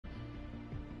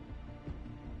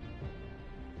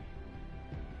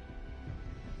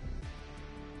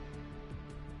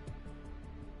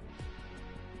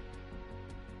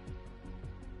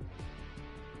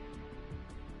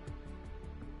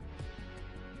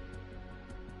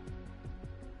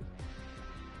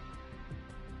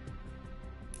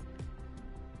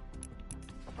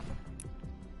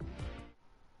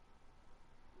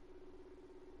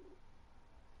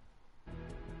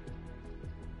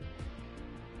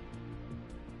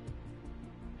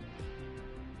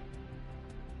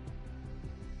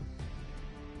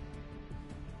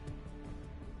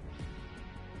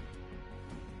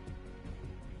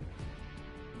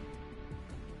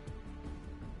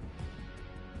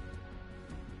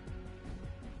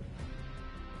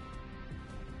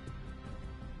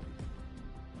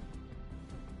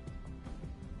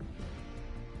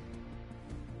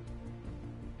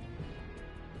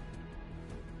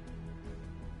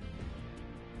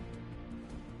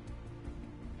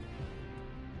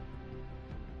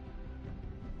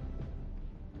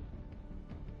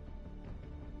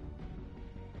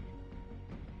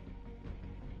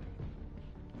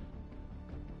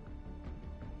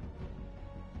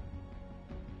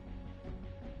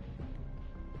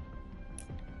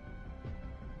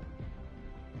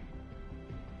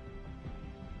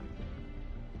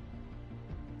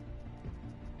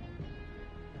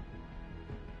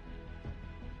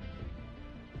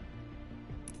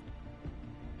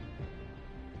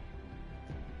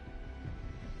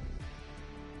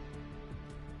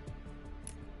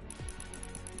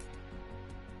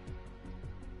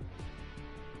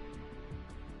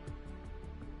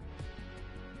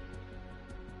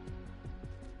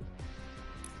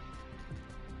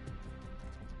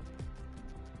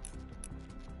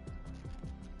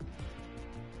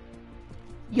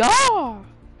Yeah.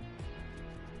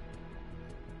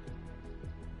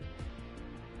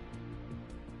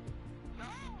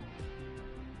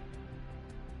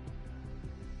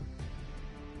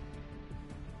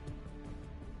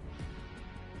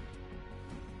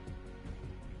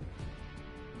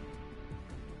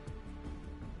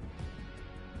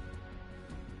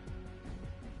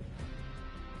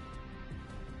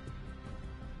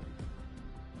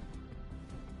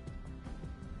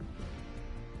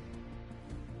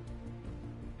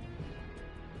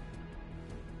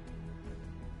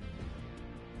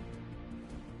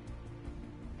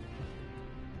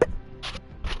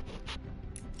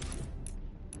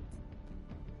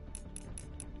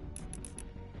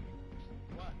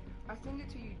 What? I send it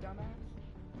to you, dumbass.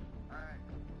 Alright.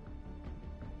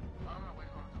 I'm gonna wait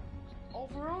on Oh,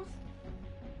 for reals?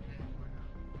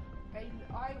 Hey,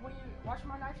 when you watch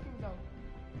my live stream though.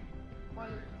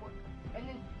 And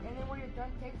then when you're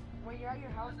done, when you're at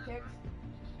your house, text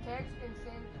and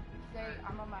say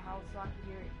I'm at my house so I can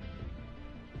hear it.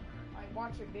 I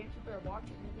watch it, bitch. You better watch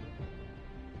it,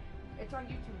 nigga. It's on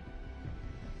YouTube.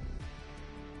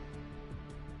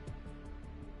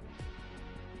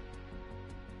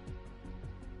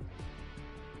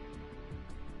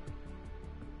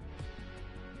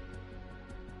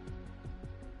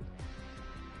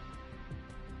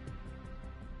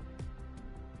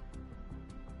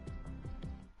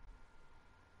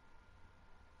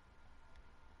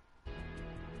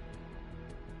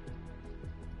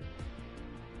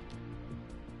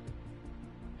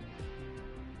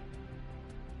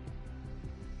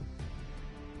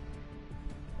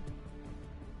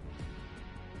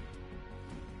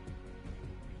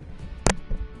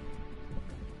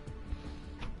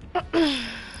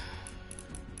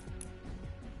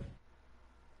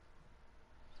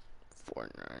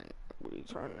 Fortnite. What are you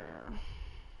trying there?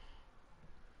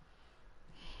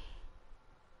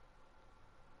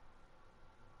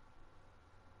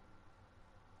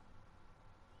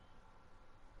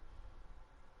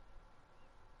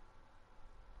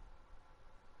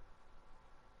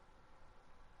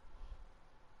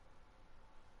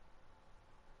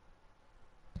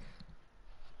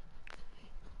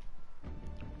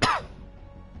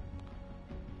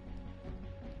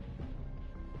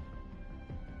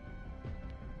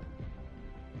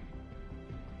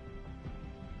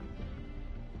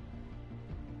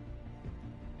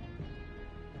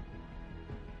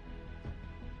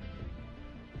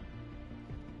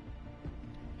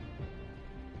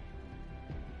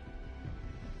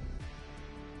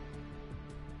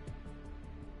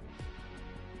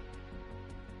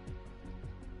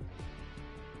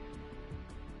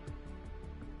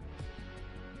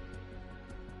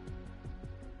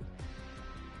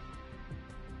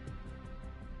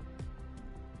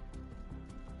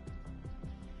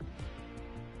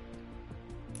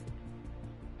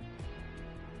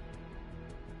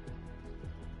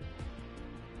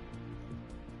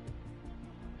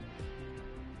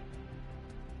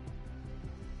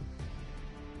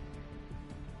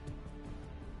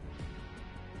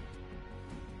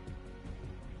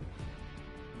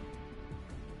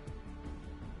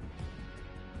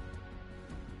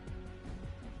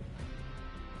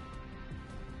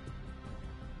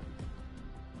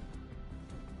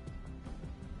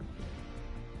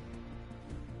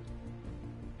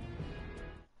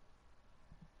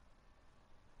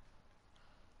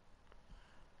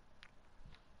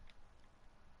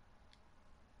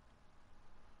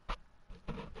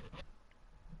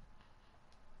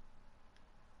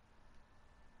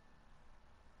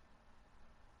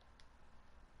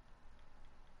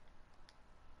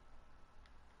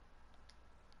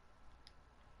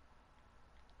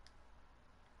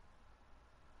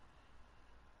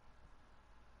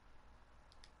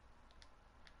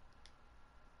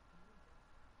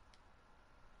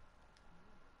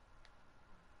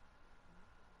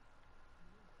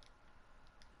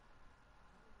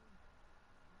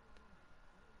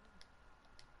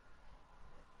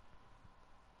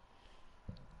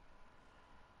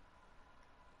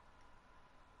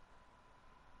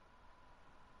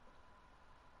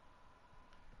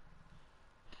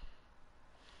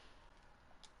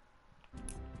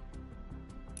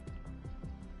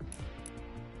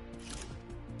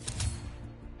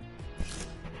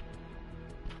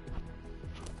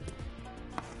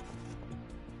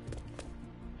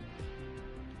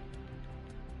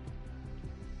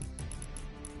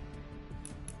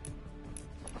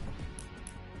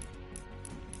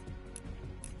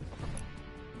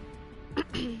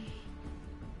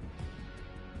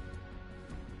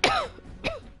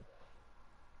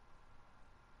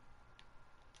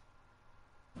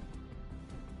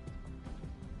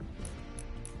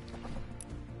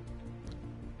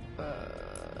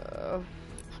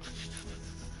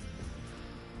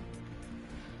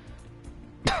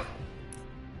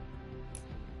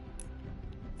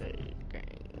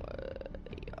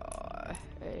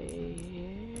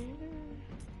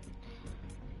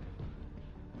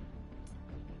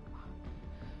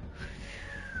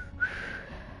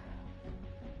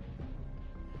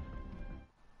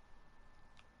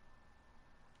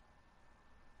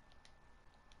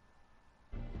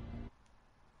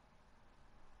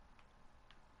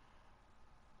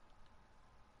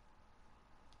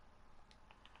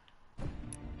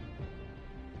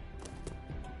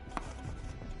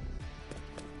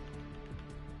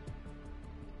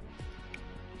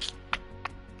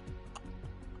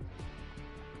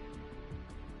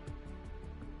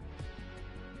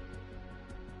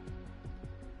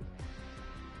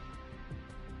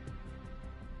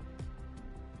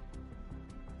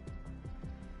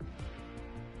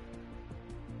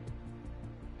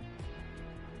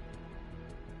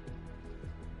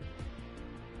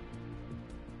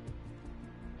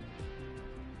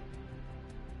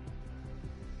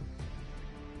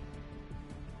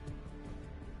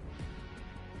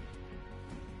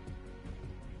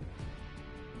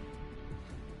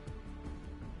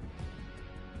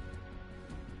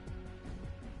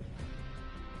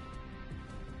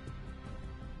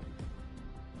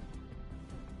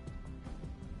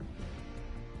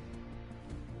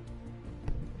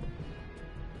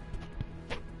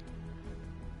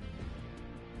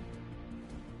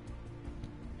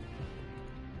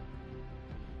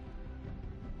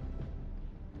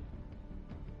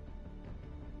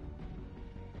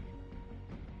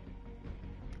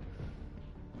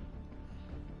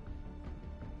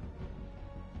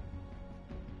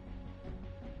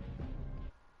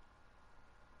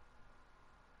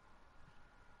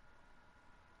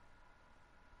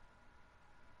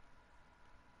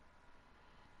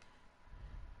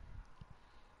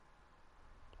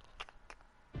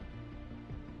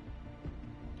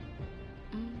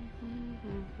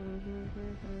 There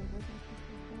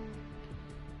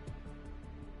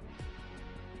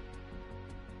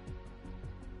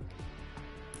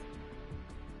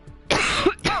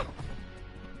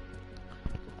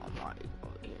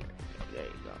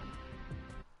you go.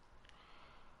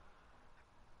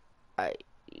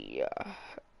 Yeah.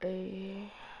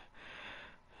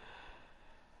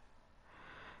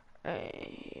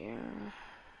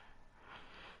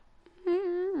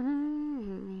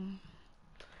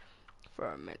 For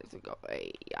a minute ago.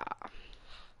 Yeah.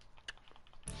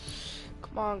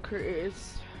 Come on,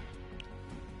 Chris.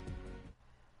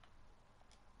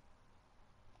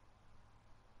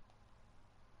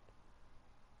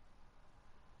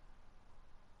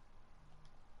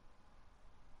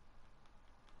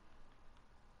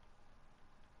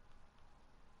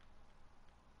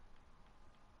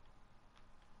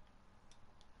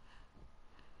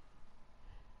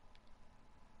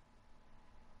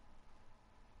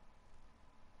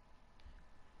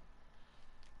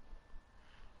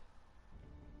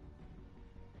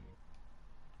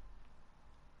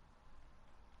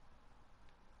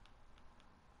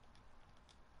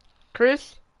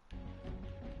 Chris?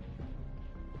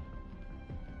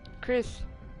 Chris?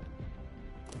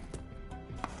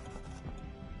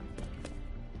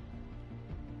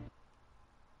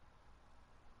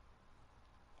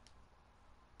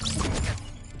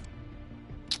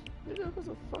 What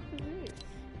the fuck is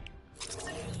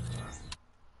this?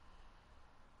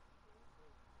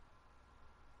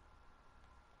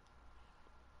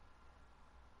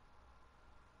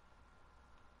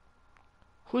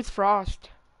 Who's Frost?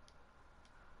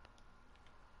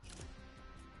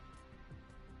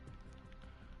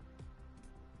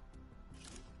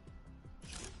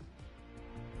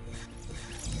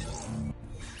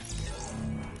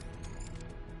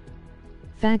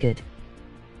 Faggot.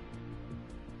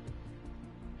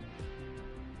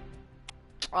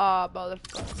 Ah,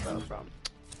 motherfucker, from.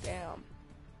 Damn.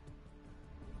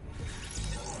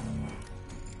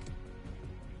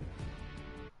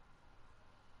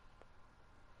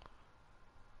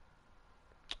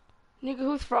 Nigga,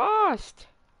 who's Frost?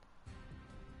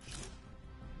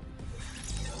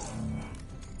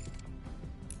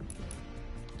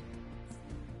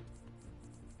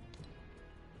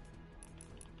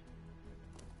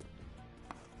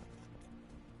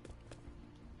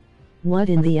 What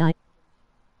in the eye?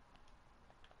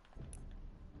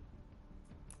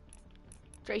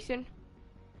 Jason?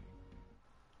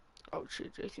 Oh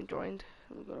shit, Jason joined.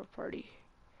 Let me go to a party.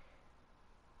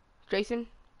 Jason?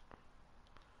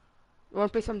 You wanna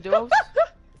play some duos?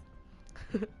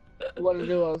 What are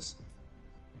duos?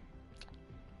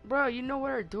 Bro, you know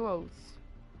what are duos?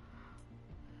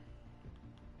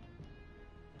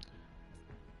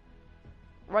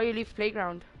 Why you leave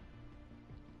playground?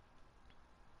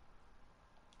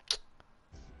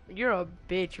 You're a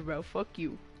bitch, bro. Fuck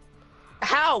you.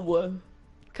 How?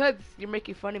 Cause you're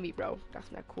making fun of me, bro.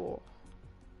 That's not cool.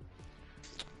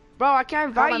 Bro, I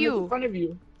can't How am I invite making you. fun of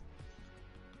you?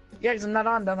 Yeah, 'cause I'm not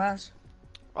on, dumbass.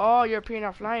 Oh, you're appearing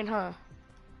offline, huh?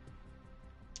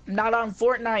 I'm not on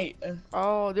Fortnite.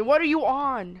 Oh, then what are you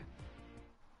on?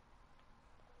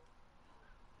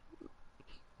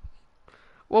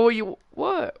 What were you?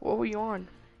 What? What were you on?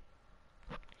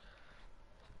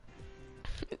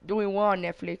 Doing what on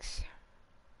Netflix?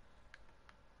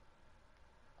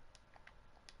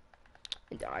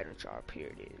 And the item shop, here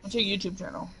it What's is. your YouTube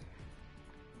channel?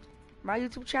 My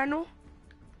YouTube channel?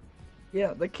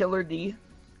 Yeah, the Killer D.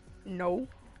 No.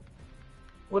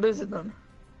 What is it then?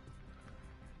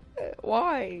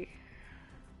 Why?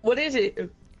 What is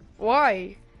it?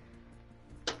 Why?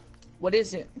 What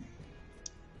is it?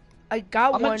 I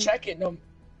got I'm one. gonna check it. No.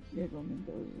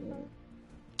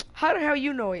 How the hell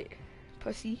you know it,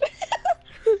 pussy?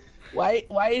 Why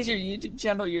is your YouTube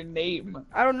channel your name?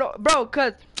 I don't know, bro.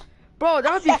 Bro,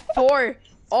 that was before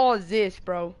all this,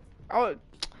 bro. I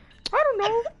don't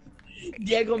know.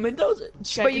 Diego Mendoza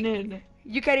checking in.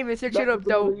 You can't even search That it up was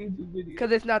another though, YouTube video.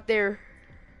 cause it's not there.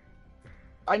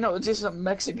 I know, it's just a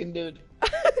Mexican dude.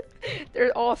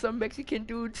 They're all some Mexican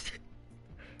dudes.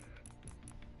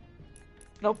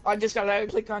 Nope, I just gotta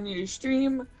click on your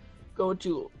stream, go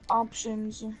to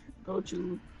options, go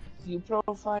to view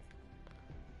profile.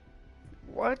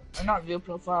 What? Or not view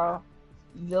profile,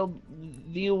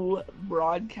 view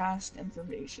broadcast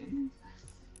information.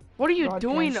 What are you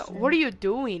doing? Broadcast What are you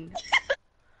doing?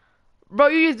 Bro,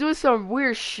 you're just doing some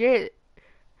weird shit.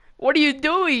 What are you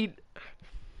doing?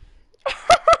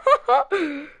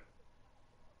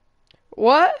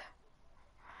 What?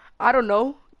 I don't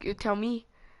know. You tell me.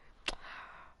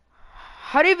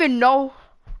 How do you even know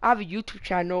I have a YouTube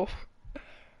channel?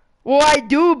 Well, I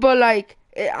do, but like,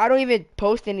 I don't even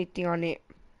post anything on it.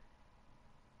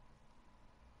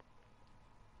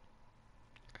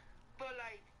 But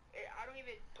like, I don't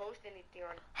even post anything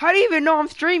on it. How do you even know I'm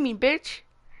streaming, bitch?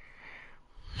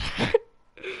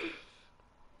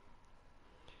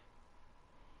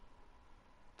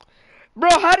 Bro,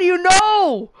 how do you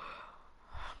know?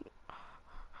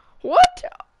 What?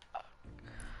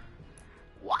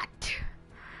 What?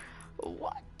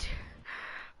 What?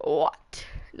 What?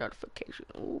 Notification.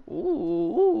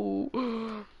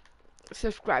 Ooh.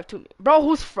 Subscribe to me. Bro,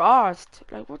 who's Frost?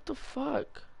 Like, what the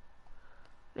fuck?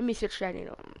 Let me search that in.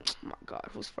 Oh my god,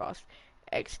 who's Frost?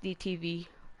 XDTV.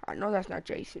 I know that's not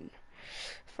Jason.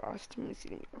 Frost. Let me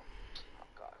see. Oh my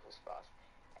god, who's Frost?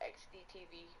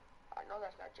 XDTV. I know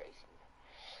that's not Jason.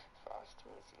 Frost.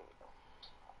 Let me see. Oh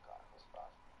my god, who's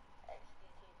Frost?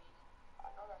 XDTV.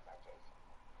 I know that's not Jason.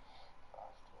 Frost.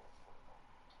 Let me see.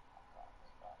 Oh my god,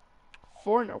 who's Frost?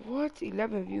 Foreigner. What?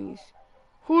 11 views.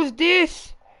 Who's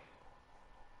this?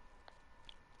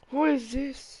 Who is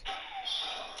this?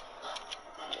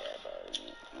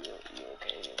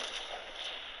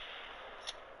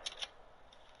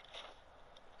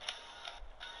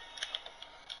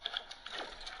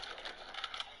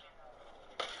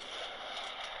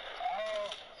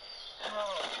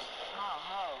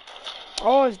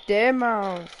 Oh, it's Dead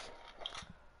Mouse.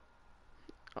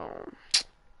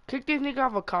 Kick this nigga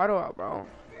avocado out, bro.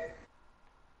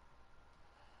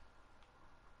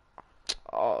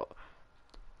 Oh,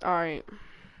 alright.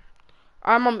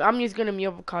 I'm just gonna me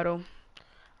avocado.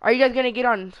 Are you guys gonna get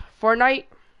on Fortnite?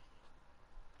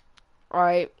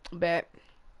 Alright, bet.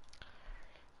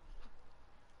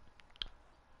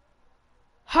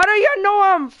 How do y'all know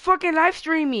I'm fucking live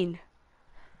streaming?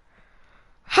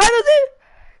 How does it?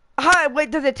 Wait,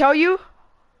 does it tell you?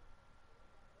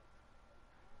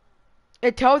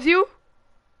 It tells you?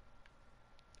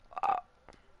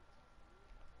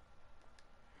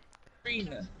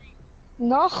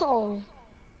 No.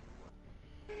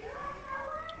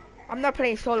 I'm not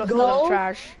playing solo, No. I'm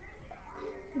trash.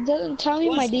 It doesn't tell me,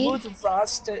 my Go dude. to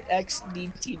Frost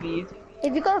XDTV.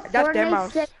 If you go to That's Dead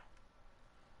Mouse. Fortnite,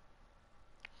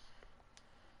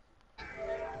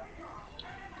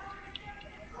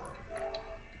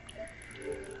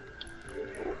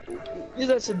 These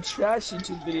are some trash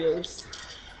YouTube videos.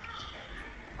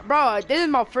 Bro, this is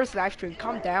my first live stream.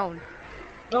 Calm down.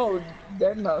 No,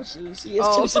 Dead Mouse is. He has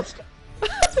Oh. 2 subscribers.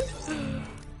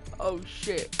 Oh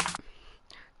shit.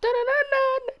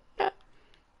 Da-da-da-da-da.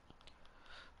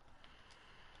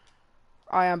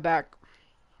 I am back.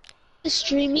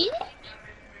 Streaming?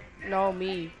 No,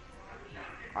 me.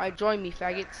 Join me,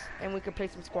 faggots, and we can play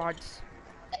some squads.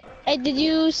 Hey, did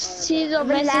you see the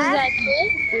message that I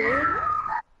put?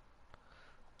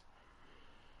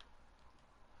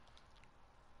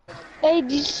 Hey,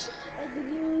 did you see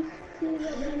the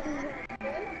message that I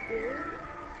put?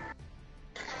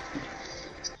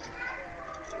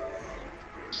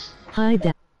 Hi,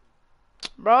 Dad.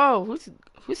 Bro,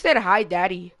 who said hi,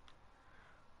 daddy?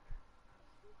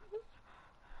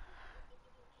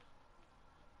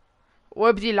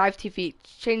 Webzy Live TV.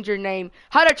 Change your name.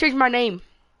 How do I change my name?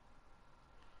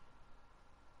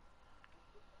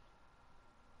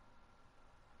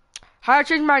 How do I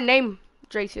change my name,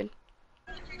 Jason?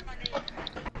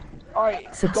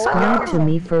 Alright, Subscribe to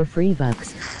me for free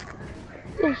bucks.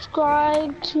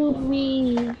 Subscribe to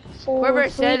me for Whoever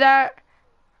free. said that,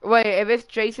 wait, if it's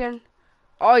Jason,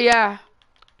 oh yeah,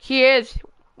 he is.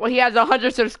 Well, he has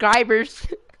 100 subscribers.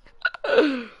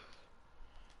 Who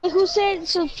said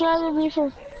subscribe to me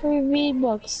for free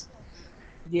V-Bucks?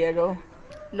 Diego.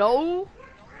 No.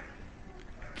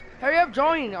 Hurry up,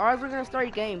 join, or else we're gonna start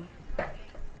a game.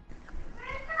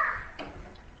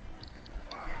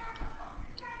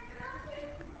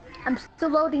 I'm still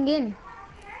loading in.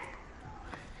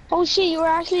 Oh shit, you were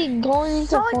actually going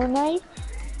into Fortnite?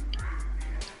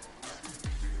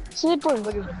 Slipper.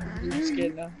 Look at this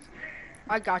skin now.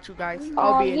 I got you guys.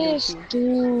 I'll be in there Yes, too.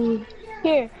 dude.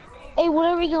 Here. Hey, what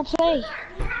are we gonna play?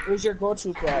 Where's your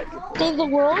go-to play? Save the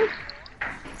world?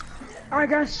 I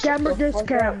got scammer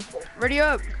discount. Ready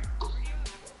up.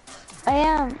 I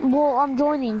am. Well, I'm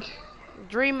joining.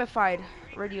 Dreamified.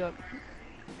 Ready up.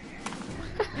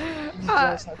 These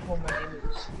guys have home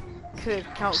enemies. Cause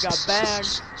count got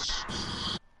banned.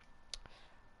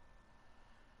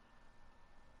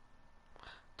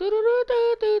 Do do do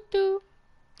do do do.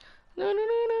 No no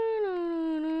no no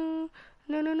no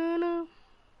no no no no.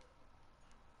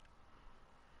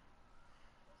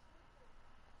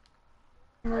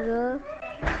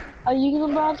 Are you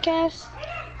gonna broadcast?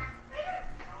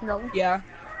 No. Yeah,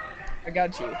 I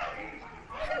got you.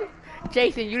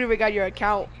 Jason, you never got your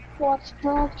account. Watch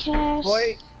broadcast.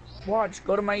 Boy, Watch,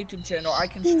 go to my YouTube channel. I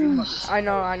can stream on this. I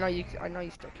know you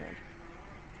still can.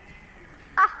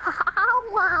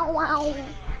 Wow, wow.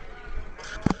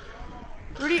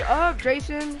 Hurry up,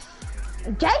 Jason.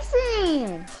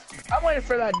 Jason! I'm waiting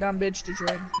for that dumb bitch to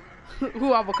join.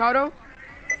 Who, Avocado?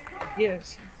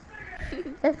 Yes.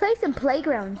 Let's play some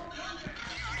playground.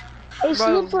 Hey,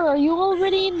 Bro. Slipper, are you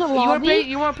already in the lobby?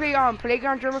 You wanna play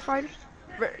Playground Germified?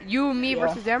 You, me Yeah.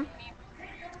 versus them?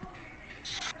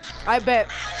 I bet.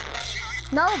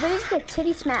 No, but it's the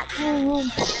titty smack.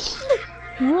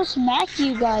 We'll smack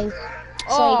you guys.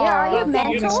 Oh, yeah, are you You're gonna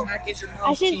mental? smack his I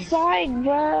mouth said cheek. fine,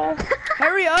 bro.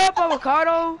 hurry up,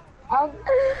 Avocado.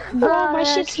 Bro, my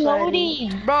that's shit's funny.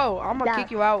 loading. Bro, I'm gonna Nah.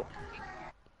 kick you out.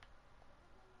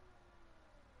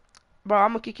 Bro, I'm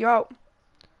gonna kick you out.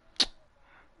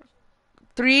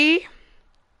 3,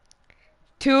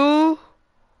 2.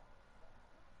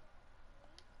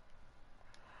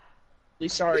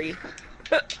 Sorry.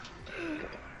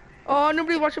 Oh,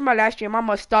 nobody's watching my last stream. I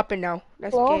must stop it now.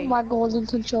 That's Bro, gay. my golden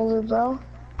controller, bro.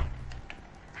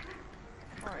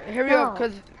 Alright, hurry No. up,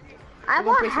 cause I We're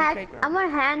gonna play some want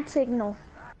playground. hand signal.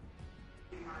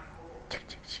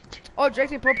 oh,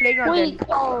 Jason, put Playground Wait, then.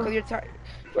 oh. Cause you're tired.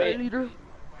 Wait. Leader.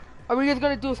 Are we just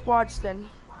gonna do squads then?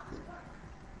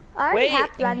 I already Wait. have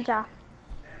Planja.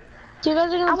 You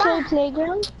guys are gonna I play want-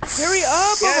 playground? Hurry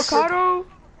up, Yes, Avocado.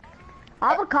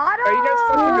 Avocado! Are you guys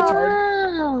fucking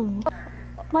retarded? Wow.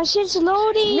 My shit's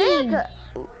loading. Nigga,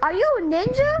 are you a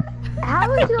ninja? How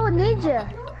is you a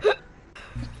ninja?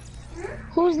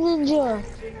 Who's ninja?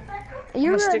 You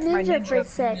I'm were gonna a stick my ninja for a ninja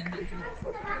sec.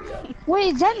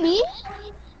 Wait, is that me?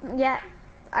 Yeah.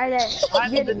 Are they?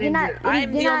 I'm You're, the you're not. ninja. I'm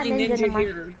you're the not a only ninja ninja no more.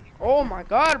 here. Oh my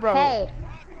God, bro. Hey.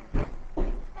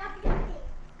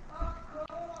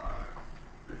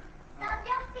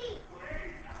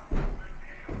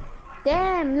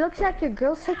 Damn, looks like your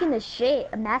girl's taking a shit,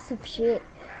 a massive shit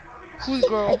Who's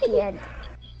girl? at the end.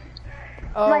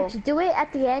 Oh, Watch, do it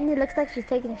at the end. It looks like she's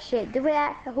taking a shit. Do it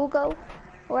at Hugo,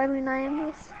 wherever your name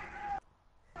is.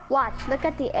 Watch, look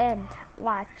at the end.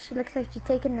 Watch, it looks like she's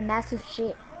taking a massive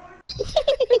shit.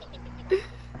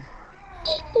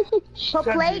 For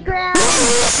playground,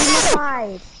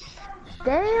 unified.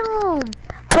 Damn.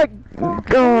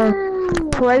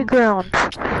 Playground.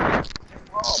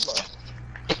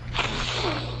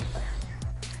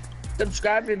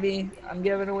 Subscribe to me. I'm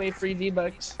giving away free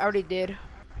V-Bucks. I already did.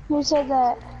 Who said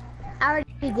that? I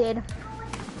already did.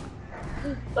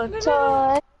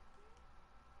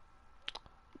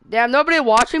 Damn, nobody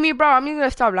watching me, bro. I'm just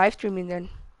gonna stop live streaming then.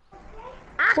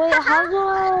 Wait, how do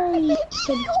I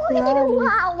subscribe?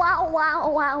 Wow, wow,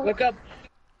 wow, wow. Look up.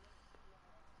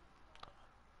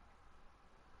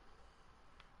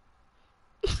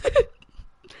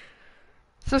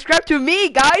 Subscribe to me,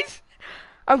 guys.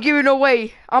 I'm giving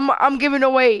away. I'm giving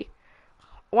away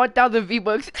 1,000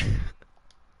 V-Bucks.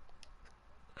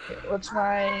 What's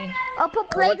my I'll put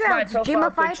what's my playground.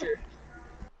 profile Gamified. picture?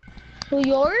 Who,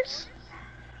 yours?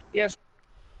 Yes.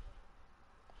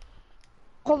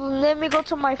 Hold on, let me go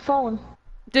to my phone.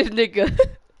 This nigga.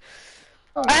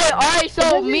 Oh. Hey, alright, so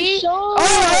doesn't me. show.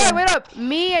 Oh, hey, wait up.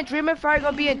 Me and Dream and Fire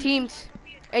gonna be in teams,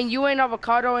 and you and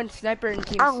Avocado and Sniper in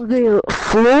teams. Oh, Wait,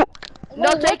 No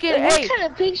what taking. the- Hey, What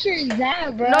kind of picture is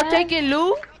that, bro? no taking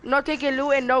Lou. No taking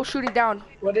Lou and no shooting down.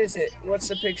 What is it? What's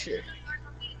the picture?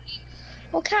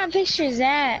 What kind of picture is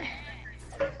that?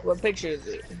 What picture is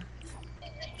it?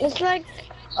 It's like,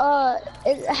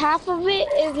 half of it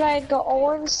is like an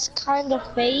orange kind of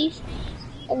face,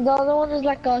 and the other one is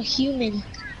like a human.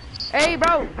 Hey,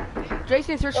 bro.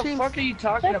 Jason, search What the streams. fuck are you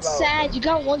talking That's about? sad. You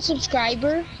got 1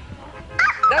 subscriber.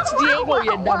 That's Diego,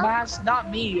 you dumbass, not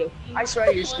me. I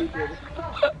swear you're stupid.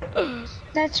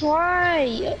 That's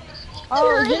right.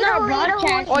 Oh, you're not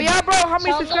broadcasting. Oh yeah, bro. How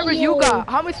many Tell subscribers you. you got?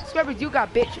 How many subscribers you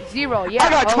got, bitch? 0. Yeah. I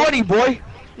got ho. 20, boy.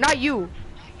 Not you.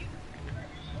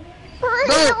 Bro,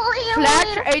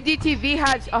 Flash ADTV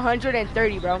has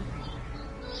 130, bro.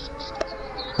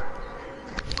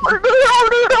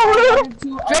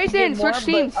 Jason, switch But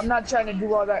teams. I'm not trying to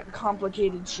do all that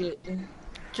complicated shit.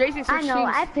 Jason, switch I know,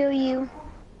 teams. I feel you.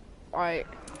 Alright.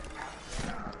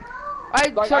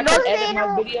 Alright, Like so I no, can edit my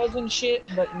videos and shit,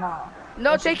 but nah.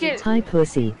 no take it. Hi,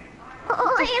 pussy.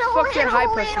 Fucking high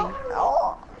pussy.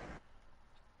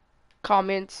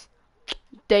 Comments.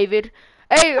 David.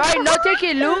 Hey, alright, no take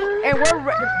it, Lou. And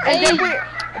and then bro,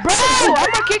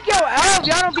 I'm gonna kick your ass if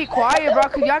y'all don't be quiet, bro,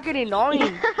 cause y'all get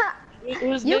annoying.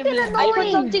 Whose You name can is annoy I put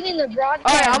me. something in the broadcast.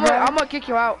 Alright, I'm bro. gonna kick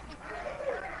you out.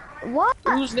 What?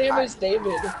 Whose name is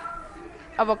David?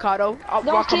 Avocado.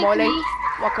 Don't kick Guacamole. me.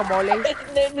 Guacamole.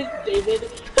 His name is David.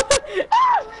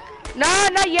 Nah,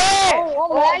 not yet. Oh,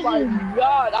 Oh I'm my lagging.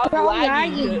 god, I'm Bro, I'm lagging.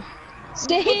 lagging.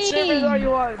 What servers are Dang.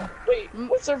 you on? Wait,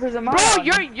 what servers am I Bro, on?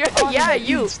 you're I'm on yeah, in the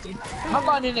you. East. I'm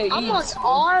on in the I'm on East.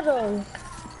 auto.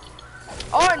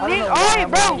 Oh, don't know why alright,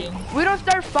 I'm bro. lagging. We don't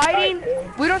start fighting.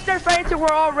 Alright, We don't start fighting till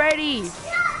we're all ready.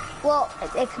 Well,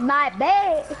 it's my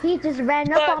bed. He just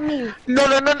ran up on me. No,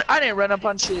 I didn't run up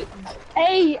on shit.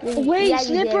 Hey, wait, Yeah, you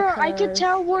did, Snipper, I could cuz.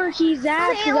 tell where he's at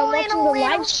because I'm watching the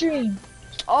live stream.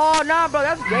 Oh, nah, bro,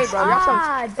 that's gay, bro. Y'all Ah,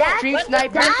 some that's street Let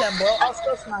snipers. them, bro. I'll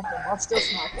still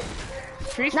snipe him.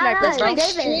 Street Nah, snipers, nah, bro.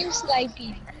 David. Stream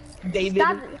sniping. David.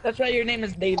 Stop. That's right, your name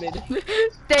is David.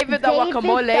 David the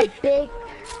guacamole. the big.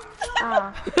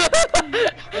 Ah.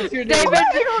 What's your name? David,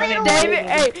 My name is David,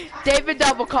 hey, David the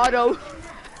avocado.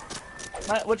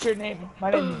 What's your name?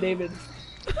 My name is David.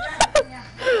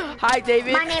 Hi,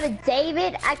 David. My name is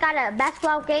David. I got a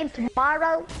basketball game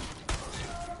tomorrow.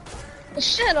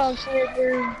 Shut up,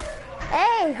 Snipper.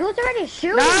 Hey, who's already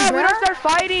shooting, Nah, bro? we don't start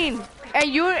fighting.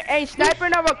 And you and Sniper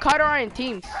and Avocado are in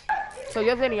teams. So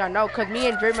you're letting y'all know, cause me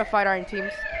and Dreamified are in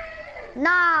teams.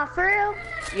 Nah, for real?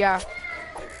 Yeah.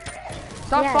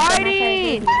 Stop Yeah,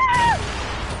 fighting!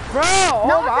 Bro, No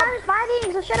hold one's on. started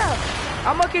fighting, so shut up.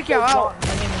 I'm gonna kick you out.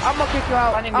 I'm gonna kick you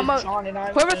out. My name is John and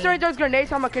I'm Whoever's throwing those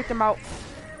grenades, I'm gonna kick them out.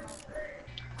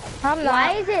 I'm Why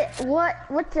not. is it,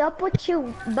 what's up with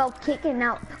you about kicking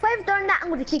out? Whoever's doing that, I'm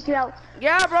gonna kick you out.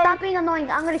 Yeah, bro. Stop being annoying,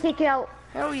 I'm gonna kick you out.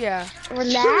 Hell yeah.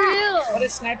 Relax. What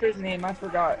is Sniper's name? I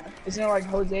forgot. Isn't it like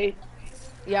Jose?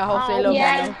 Yeah, Jose Oh, Lombardo.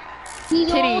 yeah. He's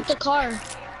the one Kitty. with the car.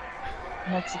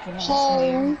 Mexican.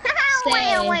 Home.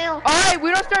 Well, well. Alright,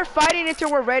 we don't start fighting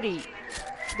until we're ready.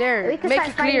 There, We can make start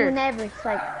it fighting clear. whenever, it's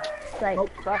like,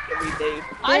 Nope, preferably Dave.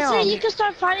 I Damn. say you can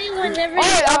start fighting whenever Alright,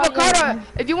 you want. Avocado,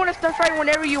 if you want to start fighting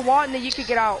whenever you want, then you can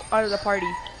get out of the party.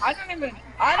 I don't even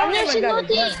I'm just got a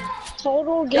looking. gun.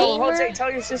 Total Yo, gamer. Jose,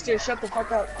 tell your sister to shut the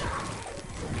fuck up.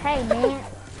 hey man.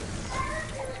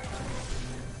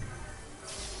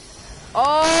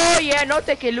 Oh, yeah, no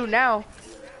tequila now.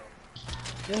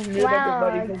 Just mute Wow.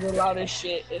 everybody because we're loud as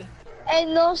shit.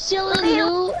 And no stealing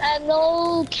loot and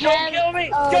no camp. kill me.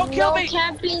 Don't kill no me.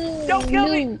 camping. Don't kill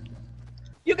me. loot.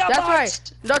 You got That's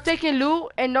boxed. right. No taking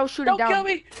loot and no shooting Don't down. kill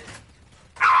me.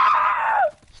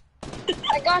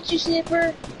 I got you,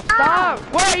 Snipper. Stop.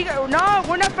 Where are you? No,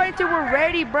 we're not fighting till we're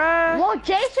ready, bruh. Well,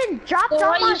 Jason dropped So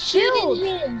why all my you shooting shield.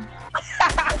 him?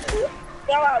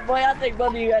 Come on, boy. I'll take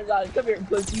both of you guys out. Come here,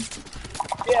 pussy.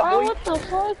 Yeah, Oh, boy. what the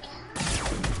fuck?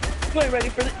 You ain't ready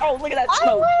for this. Oh, look at that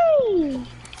smoke. Oh,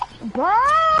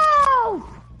 Bro!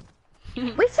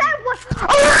 We said what?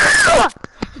 Oh!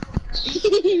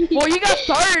 Well, you guys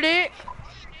started it.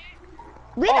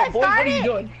 We Oh, didn't boy, start what are you it.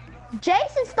 doing?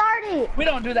 Jason started. We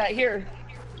don't do that here.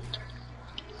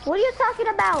 What are you talking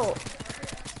about?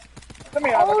 Come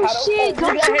here, Oh, avocado. shit, Look at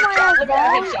don't that you headshot. Look at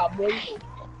that mind, headshot, boy.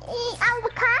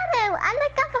 Avocado. I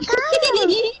like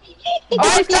avocado.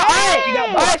 Alright, stop. Hey!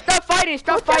 Alright, stop fighting.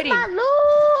 Stop Who took fighting. my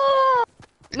loot?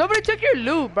 Nobody took your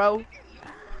loot, bro.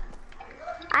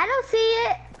 I don't see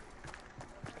it.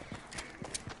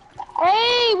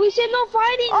 Hey, we said no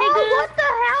fighting, Oh, nigga. what the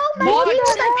hell? My Box shit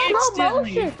was like slow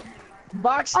instantly. motion.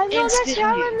 Box I know that's instantly.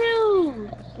 hella new.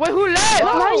 Wait, who left?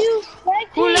 Why you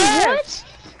Who fighting? left?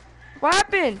 What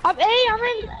happened? I'm That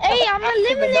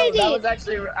was eliminated.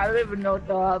 actually, I don't even know what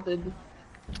the hell happened.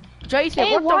 Jason, Hey,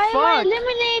 what why the am I fuck?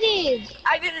 eliminated?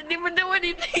 I didn't even do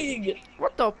anything.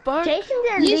 What the fuck? Jason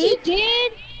didn't Yes, you leave.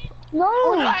 did. No,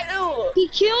 I knew. he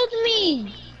killed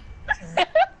me.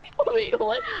 Wait,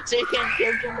 what? So you can't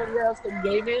kill somebody else and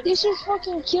game it? This just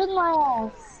fucking killed my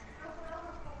ass.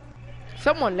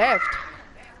 Someone left.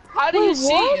 How do you Wait,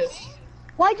 see what? it?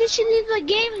 Why did she leave the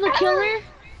game, the killer?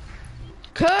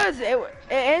 Cause it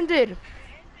ended.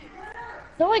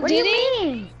 No, it What do you didn't.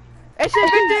 mean?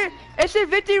 It said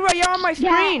victory royale on my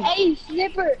screen. Yeah, hey,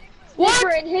 Snipper. What?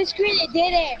 Snipper, in his screen it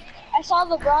didn't. I saw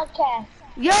the broadcast.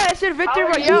 Yeah, it said victory How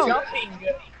are you royale. jumping?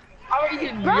 How are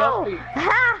you Bro, jumping?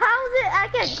 how's it I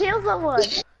can kill someone?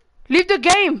 Leave the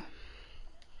game.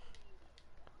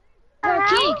 I got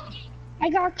kicked. I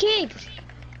got kicked.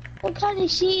 What kind of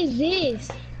shit is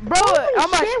this? Bro, Holy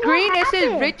on my shit, what screen it says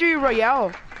happened? victory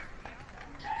royale.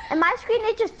 And my screen,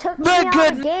 it just took me They're out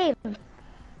good. of the game.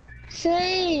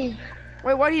 Say,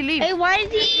 Wait, why'd he leave? hey, why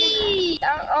is he?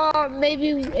 Maybe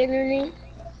internet.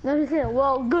 No, he said,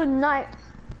 well, good night.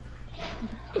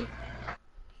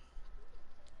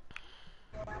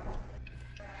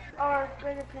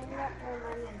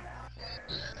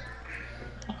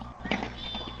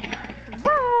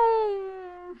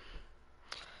 Boom.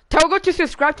 Tell go to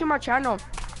subscribe to my channel.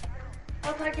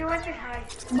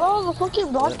 Bro, the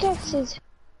fucking broadcast is.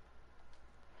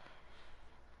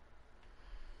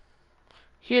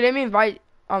 Here, let me invite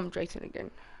Jason again.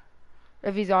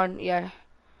 If he's on, yeah.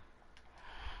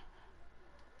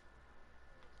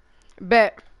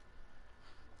 Bet.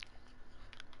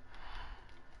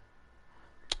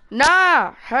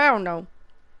 Nah, hell no.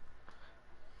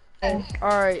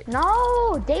 Alright.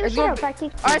 No, David should have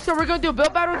practiced. Alright, so we're gonna do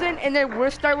build battles then, and then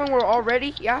we'll start when we're all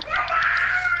ready, yeah?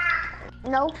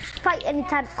 No, fight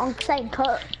anytime on same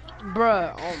cut.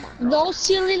 Bruh, oh my god. No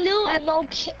silly loot and no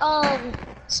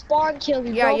spawn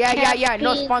killing. Yeah, no yeah.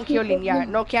 No camping, spawn killing, yeah.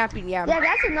 people- No camping, yeah. Yeah,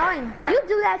 that's annoying. You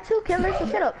do that too, killer. So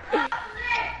shut up.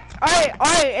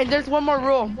 Alright, and there's one more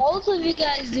rule. Both of you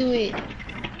guys do it.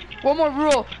 One more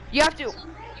rule. You have to.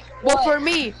 Well,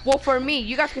 What? for me,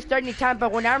 you guys can start anytime,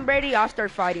 but when I'm ready, I'll start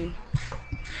fighting.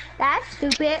 That's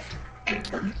stupid.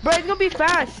 Bro, it's gonna be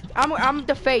fast. I'm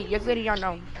the fate, just letting y'all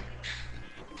know.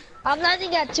 I'm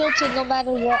landing at tilted no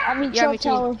matter what. I mean, Yeah, me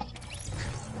Trump too.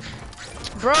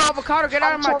 Tower. Bro, Avocado, get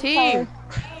out of my Trump team. Tower.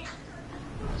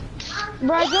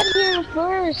 Bro, I got here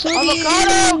first. What do you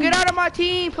Avocado, mean? get out of my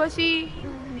team, pussy.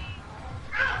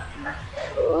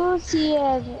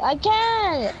 Lucian, I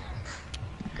can't.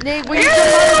 Then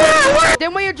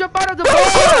when you jump out of the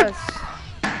bus.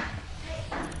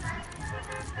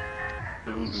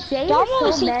 Jay Don't is want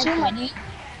to so see messy. too many.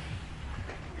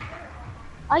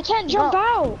 I can't jump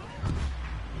out.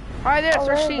 Alright, there, Oh,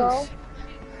 search there you go. teams.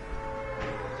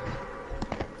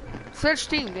 Search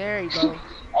team, there you go.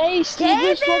 Hey,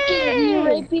 Sneaker's fucking David!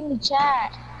 raping the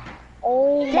chat.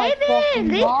 Oh my David, fucking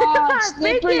leave god, us,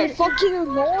 Snipper, make you're it. fucking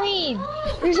annoying.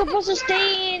 You're supposed to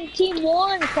stay in team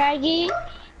 1, faggy.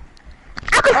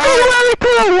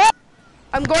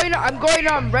 I'm going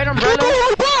red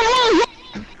umbrella.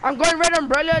 I'm going red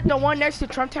umbrella, the one next to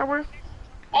Trump Tower.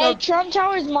 Hey, Trump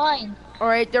Tower is mine.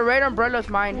 Alright, the red umbrella's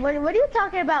mine. What are you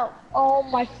talking about? Oh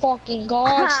my fucking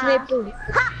god, Snipper.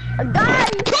 Ha! God!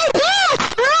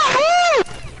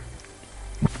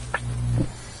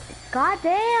 God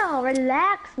damn,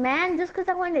 relax, man. Just because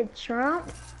I wanted Trump.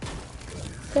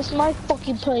 That's my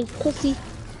fucking place, pussy.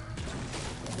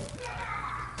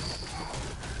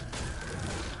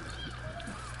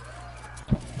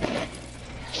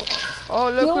 Oh,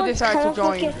 You look know who what's decided to kinda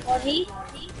join. fucking funny?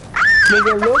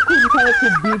 Nigga, look who decided to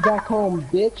be back home,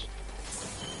 bitch.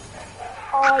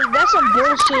 Oh, that's some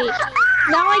bullshit.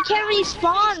 Now I can't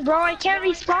respawn, bro. I can't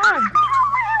respawn.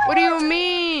 What do you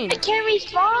mean? I can't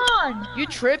respawn. You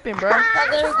tripping, bro. Oh,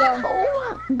 there we go.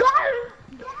 Oh, God!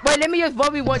 Wait, let me just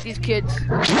 1v1 these kids.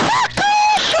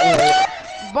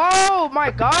 Oh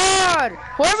my god!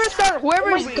 Whoever Oh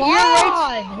my rates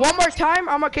God. one more time,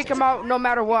 I'm gonna kick him out no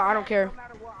matter what. I don't care.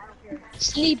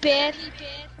 Sleep in.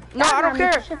 No, I don't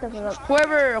care. Shut the fuck up.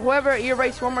 Whoever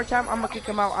erased one more time, I'm gonna kick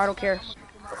him out. I don't care.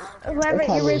 Whoever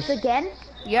Okay. erased again,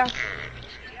 Yeah.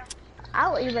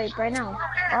 I'll erase right now.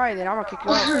 All right, then I'm gonna kick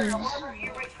you out.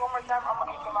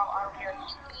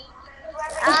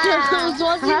 I was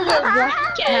watching the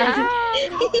broadcast.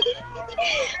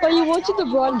 Are you watching the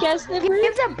broadcast, Snipper?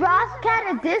 Give the broadcast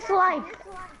a dislike.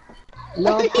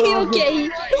 No, Okay.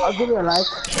 I'll give you a like.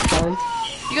 Fine.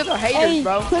 You guys are haters, Hey,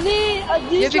 bro. put it a Yeah,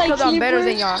 dislike, because I'm better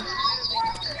than Snipper. y'all.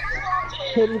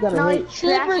 Haters gotta No, hate. it's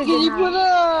Snipper, trash can you again put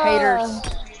now. a... Haters.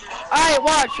 Alright,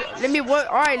 watch. Let me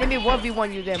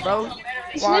 1v1 you then, bro. Watch,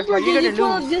 Snipper, bro. can You're you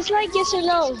gonna put a lose. dislike, yes or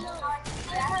no?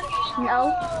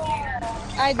 No.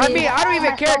 I did. I mean, I don't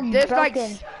even My care. phone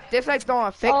broken. Dislikes don't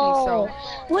affect me, Oh. so.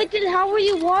 Wait, then how were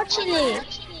you watching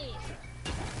it?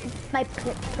 My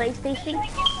PlayStation.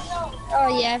 Oh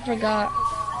yeah, I forgot.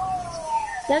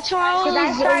 That's how I Cause I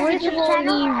was started a YouTube channel.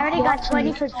 originally I already got watching 20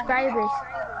 it. subscribers.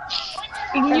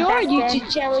 In your back then. YouTube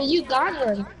channel, you got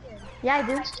one. Yeah, I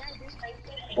do.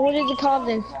 What is it called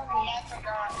then?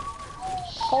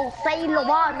 Jose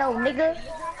Lobano, nigga.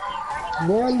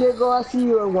 Damn, Diego, I see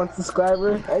you at 1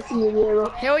 subscriber. I see you, Diego.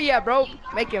 Hell yeah, bro.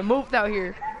 Making moves out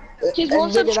here. His And one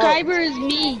nigga, subscriber is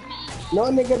me. No,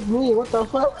 nigga, it's me. What the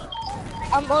fuck?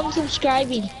 I'm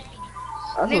unsubscribing.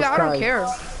 I Nigga, I don't subscribe. care.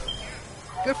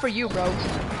 Good for you, bro.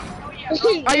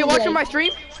 Are you watching my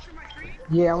stream?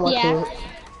 Yeah, I'm watching Yeah. it.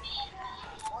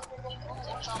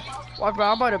 Watch, bro.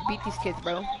 I'm about to beat these kids,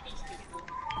 bro.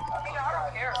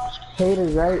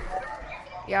 Haters, right?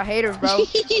 Yeah, haters, bro. I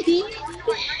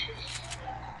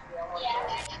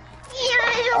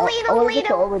wanna get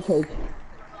the overtake.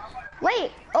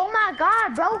 Wait, oh my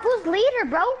god, bro. Who's leader,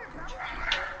 bro?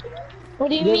 What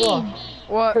do you Diego, mean?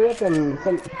 What? hurry up and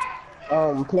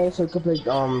play so you can play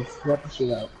rapper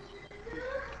shit out.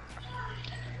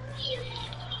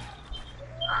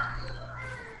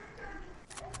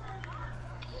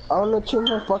 I wanna change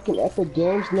my fucking Epic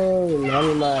Games name. I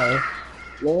mean my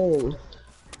name.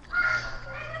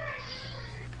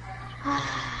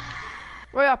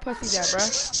 Wait, y'all pussies at, bruh?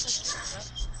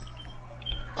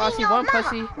 Oh, I see one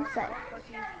pussy.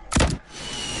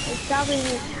 It's probably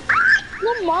me.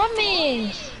 No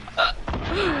mommy.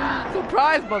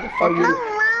 Surprise, motherfucker.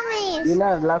 Mommy. You're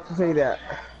not allowed to say that.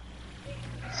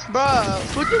 Bruh,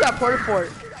 who threw that porta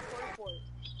fort?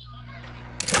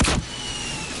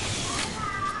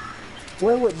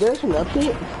 Wait, there's an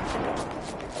update?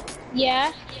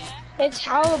 Yeah. It's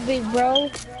hella big, bro.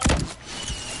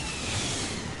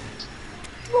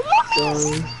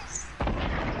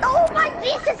 Oh my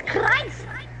Jesus Christ!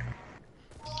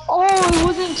 Oh, it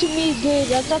wasn't to me,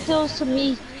 good. I thought it was to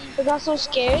me. I got so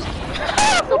scared.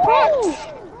 Woo!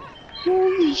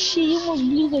 Holy shit, you almost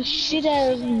blew the shit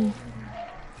out of me.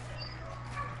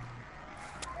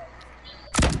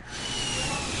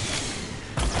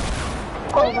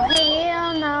 Oh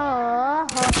hell no!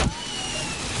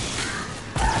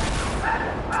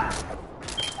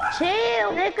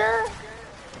 Chill, nigga.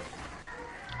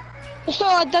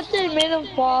 Oh, I thought they made him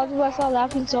fall. That's why I started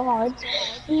laughing so hard.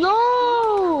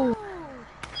 No!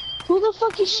 Who the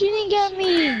fuck is shooting at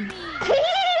me?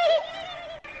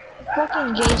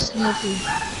 Fucking gay snippy.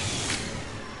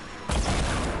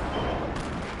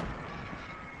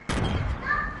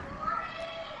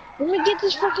 Let me get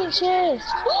this fucking chest.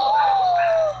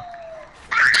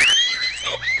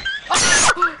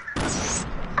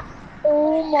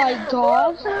 Oh my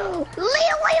god.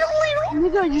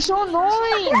 Nigga, you're so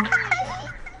annoying.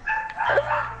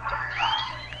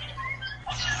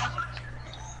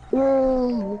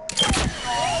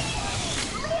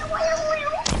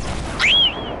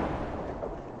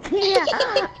 Yeah.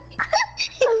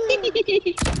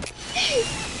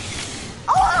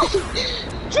 Oh!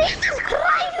 Jesus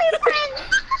Christ, my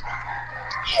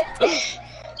friend!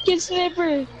 Get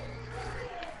Snipper.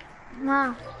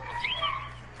 Nah.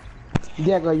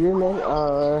 Diego, you man,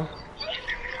 Ah,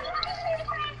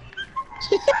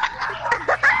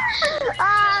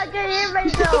 I can hear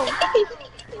myself.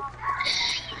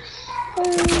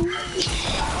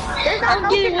 There's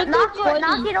not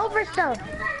knock it over stuff.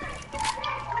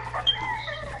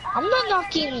 I'm not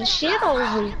knocking shit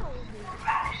over.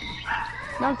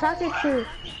 No, I'm talking to.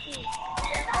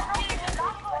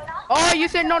 Oh, you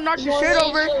said no, knock your shit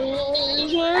over.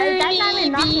 That's not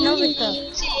even knocking over stuff.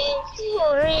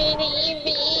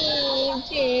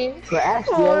 but ask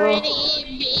Diego.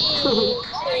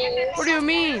 What do you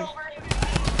mean?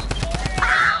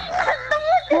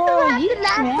 Bro, you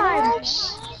last time.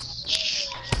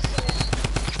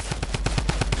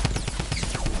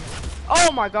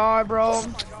 Oh my god, bro.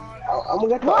 I'm gonna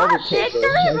get the What? overtake.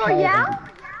 Victory Royale?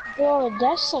 Bro,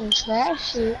 that's some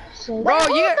trash shit. So Bro, Wait,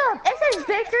 you hold up. It says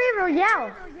Victory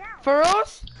Royale. for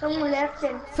us? Someone left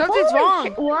it. Something's wrong.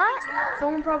 What?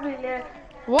 Someone probably left.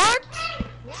 What?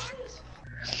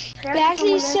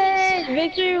 Backbling said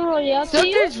Victory Royale to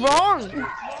you? Something's wrong.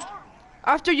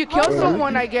 After you kill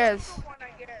someone, I guess.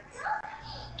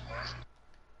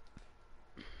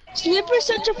 Slipper's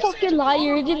such a fucking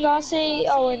liar. He did not say,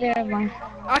 oh, never mind.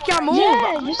 I can't move.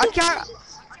 Yeah, you I said- can't.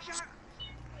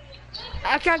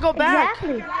 I can't go back.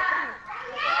 Exactly.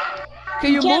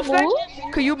 Can you can't move,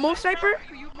 move? Can you move, Sniper?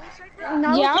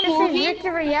 No, Yeah, it says moving.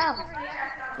 Victory Royale.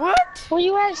 What? Where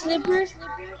you at, Slipper?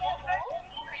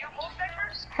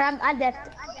 I left.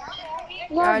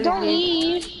 No, I don't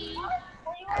leave. leave.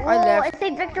 I left. It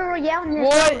says Victory Royale in this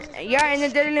What? Yeah, and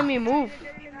it didn't let me move.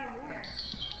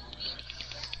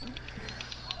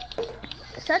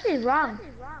 Something's wrong.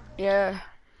 Yeah.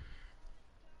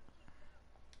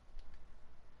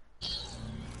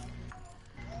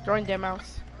 Join their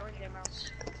mouse.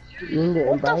 You need to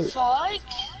What the invite. fuck?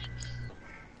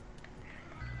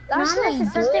 That's Mom, not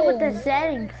it's something with the good.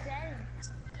 settings.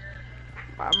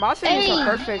 My settings Hey. are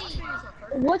perfect.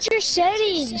 What's your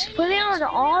settings? Put it on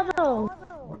auto.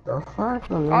 What the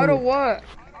fuck? Auto what?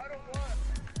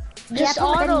 Just Yeah,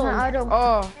 put it auto. on auto.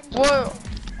 Oh,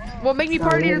 well, make me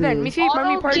party leader then. Let me see, make me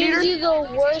Auto party gives leader. you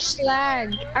the worst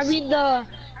lag. I mean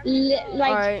like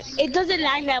Alright. it doesn't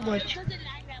lag that much.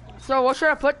 So what should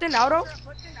I put then? Auto?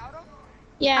 I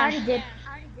Yeah. already did.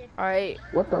 Alright,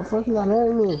 What the fuck is that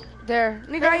hearing me? there.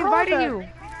 Nigga, I Hey, hold invited up.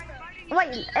 you.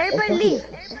 Wait, everybody leave.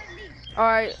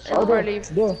 Alright, Oh, there, everybody leave.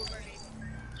 there.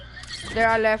 There,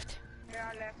 I left.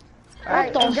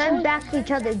 Alright, the and join fuck? back to each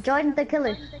other. Join the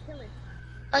killer.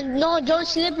 No, don't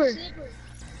Slipper.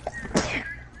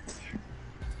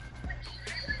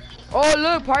 Oh,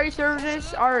 look, party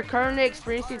services are currently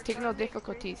experiencing technical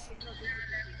difficulties.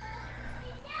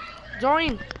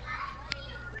 Join.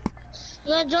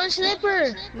 No, don't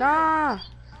Slipper. Nah.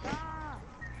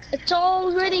 It's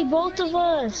already both of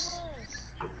us.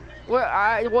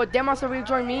 Well, them must already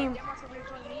join me.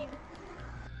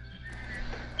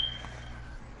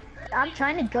 I'm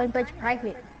trying to join, but it's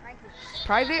private.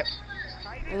 Private?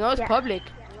 No, it's Yeah. public.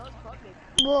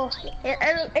 Well,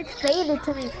 it's faded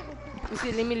to me. You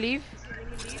see, let me leave.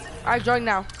 I join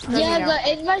now. Join me Yeah, now.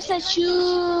 the invites that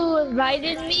you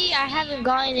invited me, I haven't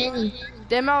gotten any.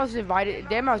 Demo's invited.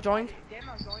 Demo's joined.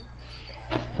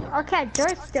 Okay,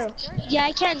 join still. Yeah,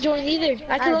 I can't join either.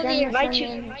 I can Alright, only then let's invite join you.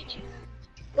 in.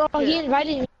 Oh, he Here.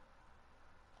 invited me.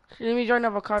 Let me join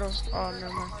avocado. Oh,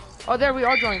 never mind. Oh, there we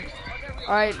all joined.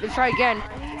 All right, let's try again.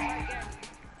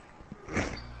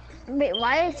 Wait,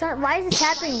 why is this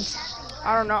happening?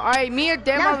 I don't know. All right, me and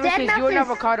Now Demo versus you and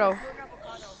avocado.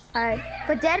 Alright,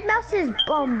 but Dead Mouse is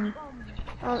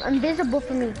invisible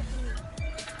for me.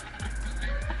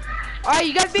 All right,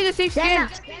 you guys be the same skin.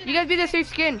 Dead You guys be the same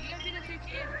skin.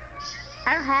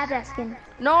 I don't have that skin.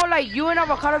 No, like you and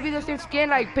avocado be the same skin.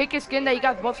 Like pick a skin that you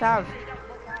guys both have.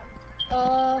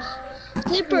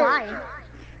 Clipper. Why?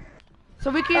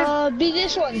 So we can. Be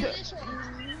this one.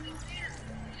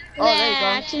 Oh, there you go.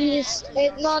 Actually,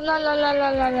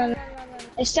 no.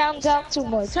 It sounds out too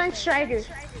much. Sun Strider.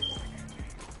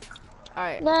 All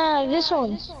right, Nah, this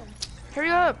one. hurry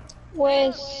up.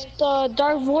 With the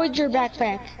Dark Voyager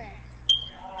backpack.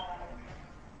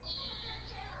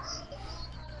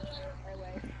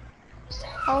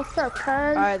 Also, cuz.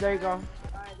 All right, there you go.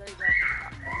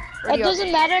 It Ready up.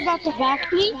 doesn't matter about the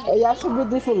backbling. Hey, y'all should be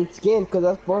different skin, cause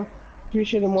that's both. Pretty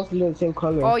sure they're mostly the same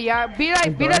color. Oh yeah, be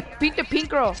the pink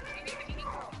girl.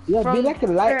 Yeah, from- be like a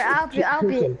light. Or I'll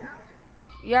be.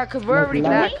 Yeah, cause we're Like already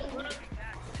light. black.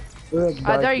 We're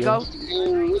dark, There you go.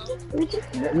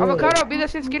 yeah. Avocado, be the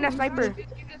same skin as sniper.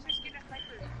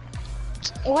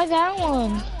 Why that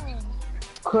one?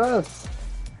 Cuz.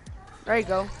 There you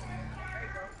go.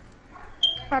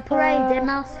 Or Parade, Dead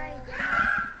Mouse.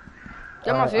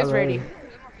 Demos is I'm ready.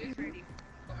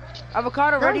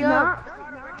 Avocado, No, ready he's up. not.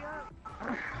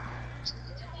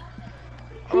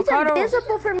 He's Avocado.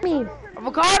 invisible for me.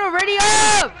 Avocado, ready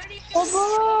up.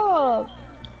 Oh,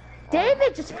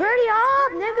 David, just hurry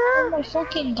up, oh nigga. my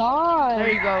fucking god.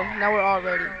 There you go. Now we're all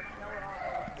ready.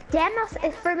 Dead Mouse,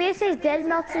 for me it says Dead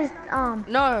Mouse is,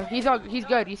 No, he's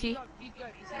good. You see?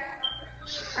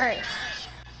 alright.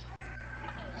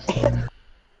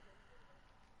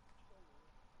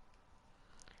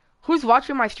 Who's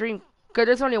watching my stream? Cause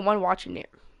there's only one watching it.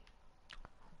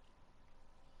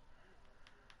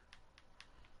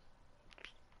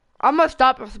 I'm gonna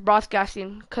stop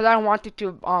broadcasting cause I don't want it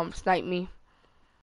to snipe me.